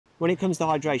When it comes to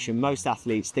hydration, most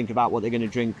athletes think about what they're going to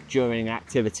drink during an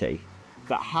activity,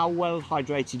 but how well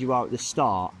hydrated you are at the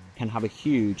start can have a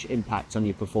huge impact on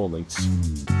your performance.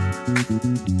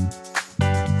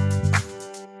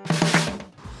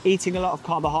 Eating a lot of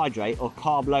carbohydrate or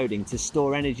carb loading to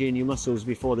store energy in your muscles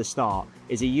before the start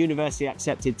is a universally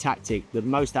accepted tactic that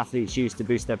most athletes use to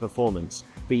boost their performance,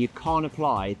 but you can't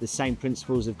apply the same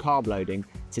principles of carb loading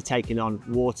to taking on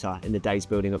water in the days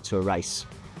building up to a race.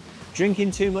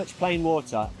 Drinking too much plain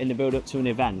water in the build up to an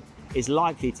event is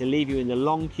likely to leave you in the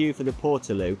long queue for the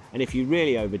portaloo, and if you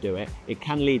really overdo it, it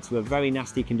can lead to a very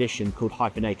nasty condition called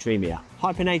hyponatremia.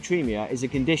 Hyponatremia is a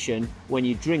condition when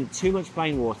you drink too much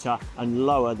plain water and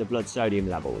lower the blood sodium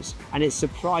levels, and it's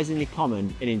surprisingly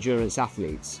common in endurance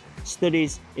athletes.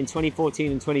 Studies in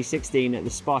 2014 and 2016 at the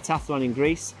Spartathlon in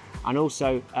Greece and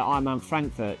also at Ironman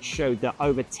Frankfurt showed that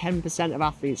over 10% of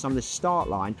athletes on the start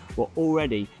line were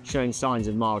already showing signs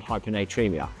of mild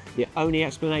hyponatremia. The only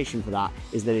explanation for that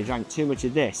is that they drank too much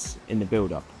of this in the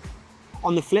build-up.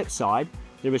 On the flip side,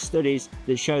 there are studies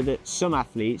that show that some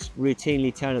athletes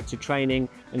routinely turn up to training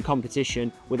and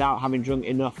competition without having drunk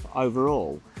enough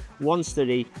overall. One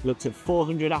study looked at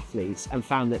 400 athletes and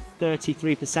found that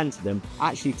 33% of them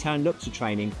actually turned up to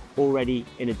training already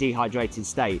in a dehydrated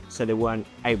state, so they weren't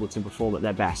able to perform at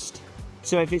their best.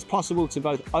 So if it's possible to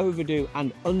both overdo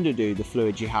and underdo the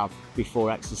fluids you have before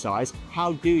exercise,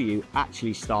 how do you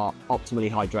actually start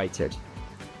optimally hydrated?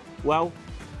 Well,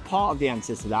 part of the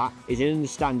answer to that is in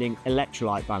understanding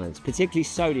electrolyte balance, particularly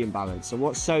sodium balance, and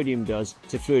what sodium does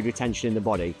to fluid retention in the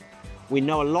body. We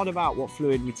know a lot about what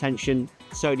fluid retention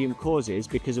sodium causes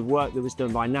because of work that was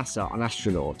done by NASA on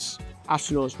astronauts.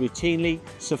 Astronauts routinely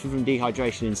suffer from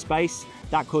dehydration in space.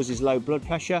 That causes low blood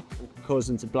pressure and can cause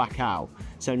them to black out.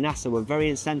 So NASA were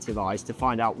very incentivized to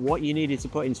find out what you needed to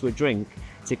put into a drink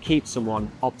to keep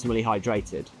someone optimally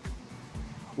hydrated.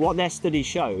 What their study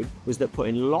showed was that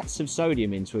putting lots of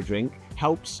sodium into a drink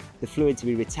helps the fluid to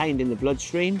be retained in the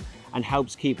bloodstream and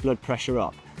helps keep blood pressure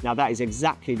up. Now that is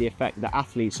exactly the effect that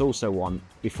athletes also want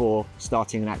before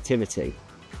starting an activity.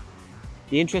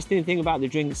 The interesting thing about the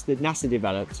drinks that NASA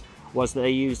developed was that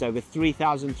they used over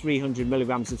 3,300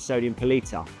 milligrams of sodium per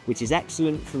litre, which is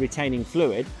excellent for retaining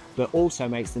fluid, but also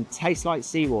makes them taste like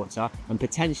seawater and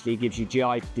potentially gives you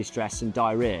GI distress and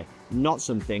diarrhea, not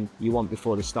something you want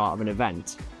before the start of an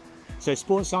event. So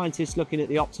sports scientists looking at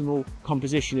the optimal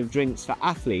composition of drinks for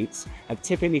athletes have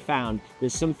typically found that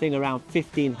something around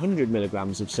 1,500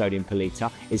 milligrams of sodium per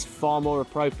litre is far more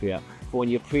appropriate for when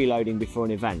you're preloading before an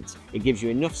event. It gives you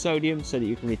enough sodium so that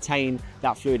you can retain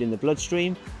that fluid in the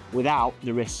bloodstream without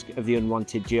the risk of the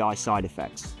unwanted GI side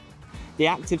effects. The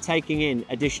act of taking in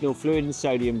additional fluid and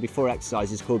sodium before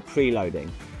exercise is called preloading,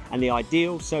 and the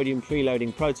ideal sodium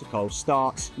preloading protocol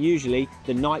starts usually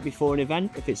the night before an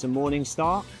event if it's a morning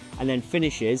start, and then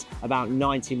finishes about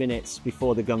 90 minutes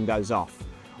before the gun goes off.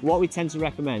 What we tend to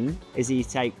recommend is that you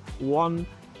take one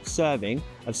serving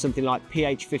of something like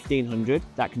pH 1500,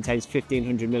 that contains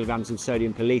 1500 milligrams of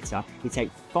sodium per litre. You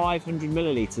take 500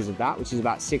 millilitres of that, which is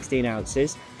about 16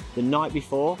 ounces, the night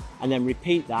before, and then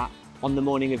repeat that on the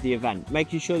morning of the event,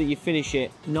 making sure that you finish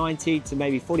it 90 to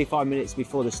maybe 45 minutes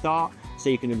before the start so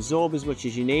you can absorb as much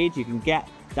as you need, you can get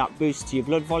that boost to your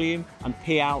blood volume and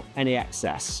pee out any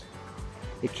excess.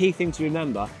 The key thing to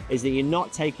remember is that you're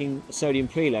not taking sodium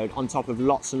preload on top of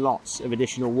lots and lots of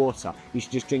additional water. You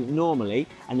should just drink normally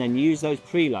and then use those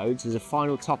preloads as a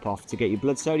final top off to get your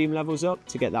blood sodium levels up,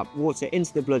 to get that water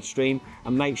into the bloodstream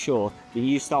and make sure that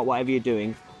you start whatever you're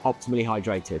doing optimally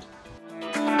hydrated.